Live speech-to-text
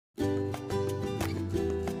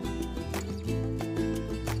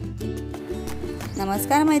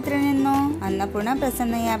नमस्कार मैत्रिणींनो, अन्नपूर्णा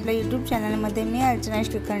प्रसन्न या आपल्या यूट्यूब चॅनलमध्ये मी अर्चना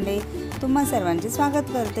श्रीखंडे तुम्हा सर्वांचे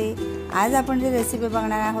स्वागत करते। आज आपण जे रेसिपी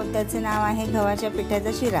बघणार आहोत त्याचे नाव आहे गव्हाच्या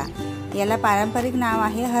पिठाचा शिरा। याला पारंपरिक नाव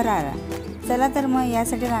आहे हरारा। चला तर मग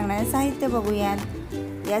यासाठी लागणारे साहित्य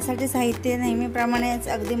बघूयात। यासाठी साहित्य नेहमीप्रमाणेच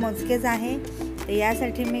अगदी मोजकेच आहे। तर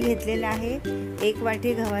यासाठी मी घेतलेले आहे 1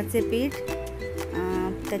 वाटी गव्हाचे पीठ।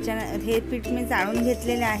 हे पीठ मी चाळून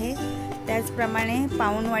घेतलेले आहे। त्याचप्रमाणे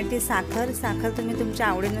पाऊण वाटी साखर तुम्ही तुमच्या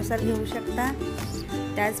आवडीनुसार घेऊ शकता।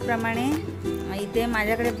 त्याचप्रमाणे इथे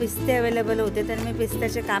माझ्याकडे पिस्ते अवेलेबल होते तर मी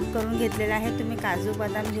पिस्त्याचे काप करून घेतलेले आहे। तुम्ही काजू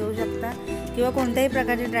बदाम घेऊ शकता किंवा कोणत्याही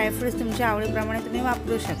प्रकारचे ड्रायफ्रूट्स तुमच्या आवडीप्रमाणे तुम्ही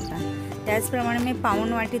वापरू शकता। त्याचप्रमाणे मी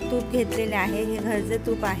पाऊण वाटी तूप घेतलेले आहे। हे घरचे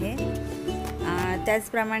तूप आहे।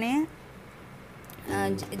 त्याचप्रमाणे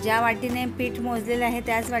ज्या वाटीने पीठ मोजलेले आहे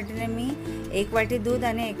त्याच वाटीने मी 1 वाटी दूध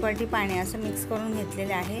आणि 1 वाटी पाणी असं मिक्स करून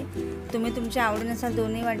घेतलेले आहे। तुम्ही तुमच्या आवडीनुसार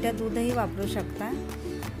दोन्ही वाट्या दूधही वापरू शकता।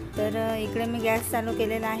 तर इकडे मी गॅस चालू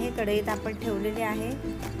केलेला आहे। कढई तापत ठेवलेली आहे।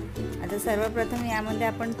 आता सर्वप्रथम यामध्ये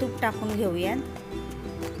आपण तूप टाकून घेऊयात।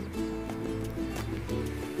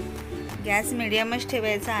 गॅस मीडियमच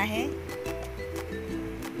ठेवायचा आहे।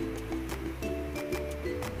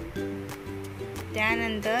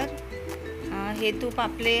 त्यानंतर हे तूप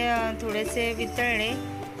आपले थोडेसे वितळले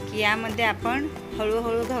की यामध्ये आपण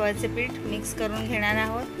हळूहळू गव्हाचे पीठ मिक्स करून घेणार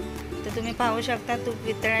आहोत। तर तुम्ही पाहू शकता तूप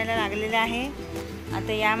वितळायला लागलेले आहे।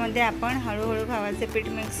 आता यामध्ये आपण हळूहळू गव्हाचे पीठ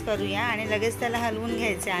मिक्स करूया आणि लगेच त्याला हलवून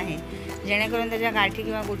घ्यायचे आहे, जेणेकरून त्याच्या गाठी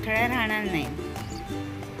किंवा गुठळ्या राहणार नाही।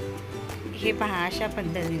 हे पहा, अशा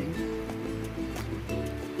पद्धतीने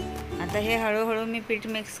आता हे हळूहळू मी पीठ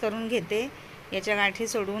मिक्स करून घेते, याच्या गाठी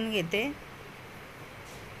सोडवून घेते।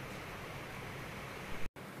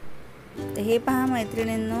 तर हे पहा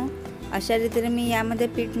मैत्रिणींनो, अशा रीतीने मी यामध्ये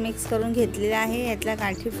पीठ मिक्स करून घेतलेले आहे। यातल्या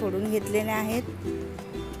गाठी फोडून घेतलेल्या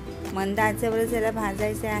आहेत। मंद आचेवरच याला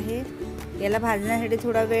भाजायचे आहे। याला भाजण्यासाठी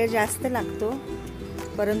थोडा वेळ जास्त लागतो,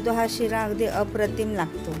 परंतु हा शिरा अगदी अप्रतिम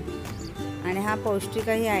लागतो आणि हा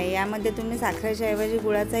पौष्टिकही आहे। यामध्ये तुम्ही साखरेच्या ऐवजी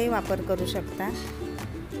गुळाचाही वापर करू शकता।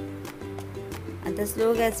 आता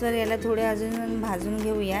स्लो गॅसवर याला थोडे अजून भाजून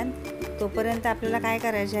घेऊयात। तोपर्यंत आपल्याला काय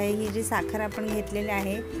करायचे आहे, ही जी साखर आपण घेतलेली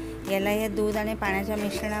आहे याला या दूध आणि पाण्याच्या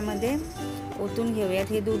मिश्रणामध्ये ओतून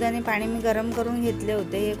घेऊयात। हे दूध आणि पाणी मी गरम करून घेतले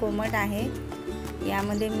होते, हे कोमट आहे।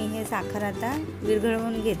 यामध्ये मी हे साखर आता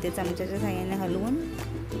विरघळवून घेते चमच्याच्या साहाय्याने हलवून।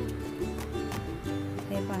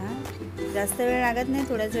 हे पहा, जास्त वेळ लागत नाही,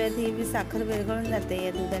 थोड्याच वेळात ही साखर विरघळून जाते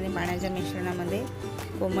या दूध आणि पाण्याच्या मिश्रणामध्ये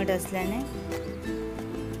कोमट असल्याने।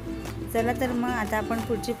 चला तर मग आता आपण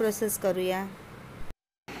पुढची प्रोसेस करूया।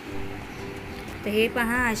 तर हे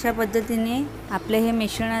पहा, अशा पद्धतीने आपले हे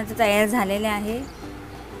मिश्रण आता तयार झालेले आहे।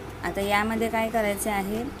 आता यामध्ये काय करायचे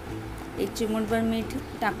आहे, 1 चिमूटभर मीठ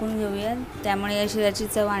टाकून घेऊया, त्यामुळे या शिऱ्याची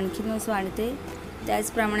चव आणखीनच वाढते।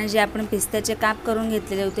 त्याचप्रमाणे जे आपण पिस्त्याचे काप करून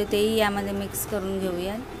घेतलेले होते तेही यामध्ये मिक्स करून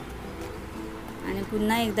घेऊया आणि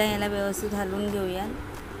पुन्हा एकदा याला व्यवस्थित हलवून घेऊया।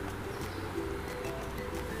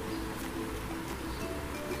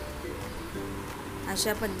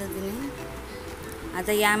 अशा पद्धतीने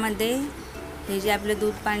आता यामध्ये हे जे आपले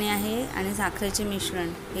दूध पाणी आहे आणि साखरेचे मिश्रण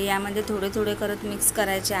हे यामध्ये थोडे थोडे करत मिक्स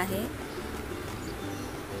करायचे आहे।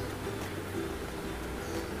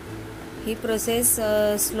 ही प्रोसेस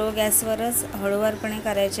स्लो गॅसवरच हळूवारपणे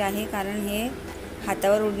करायची आहे, कारण हे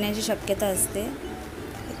हातावर उडण्याची शक्यता असते।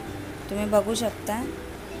 तुम्ही बघू शकता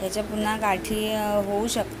याच्या पुन्हा गाठी होऊ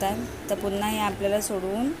शकतात, तर पुन्हा हे आपल्याला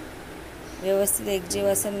सोडवून व्यवस्थित एकजीव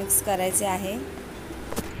असं मिक्स करायचे आहे।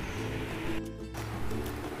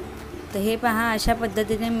 तर हे पहा, अशा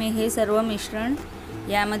पद्धतीने मी हे सर्व मिश्रण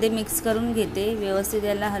यामध्ये मिक्स करून घेते। व्यवस्थित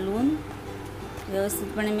याला हलवून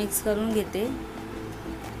व्यवस्थितपणे मिक्स करून घेते।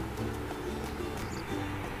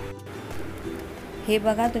 हे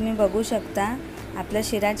बघा, तुम्ही बघू शकता आपला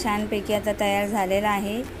शिरा छानपैकी आता तयार झालेला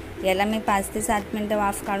आहे। याला मी 5 ते 7 मिनटं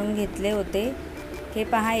वाफ काढून घेतले होते। हे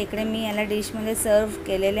पहा, इकडे मी याला डिशमध्ये सर्व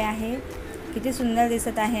केलेले आहे। किती सुंदर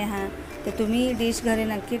दिसत आहे हा। तर तुम्ही डिश घरी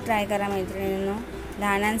नक्की ट्राय करा मैत्रिणींनो।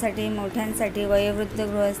 लहानांसाठी, मोठ्यांसाठी, वयोवृद्ध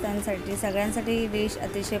गृहस्थांसाठी सगळ्यांसाठी ही डिश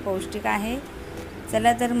अतिशय पौष्टिक आहे।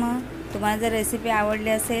 चला तर मग, तुम्हाला जर रेसिपी आवडली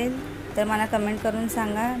असेल तर मला कमेंट करून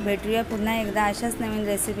सांगा। भेटूया पुन्हा एकदा अशाच नवीन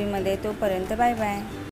रेसिपीमध्ये। तोपर्यंत बाय बाय।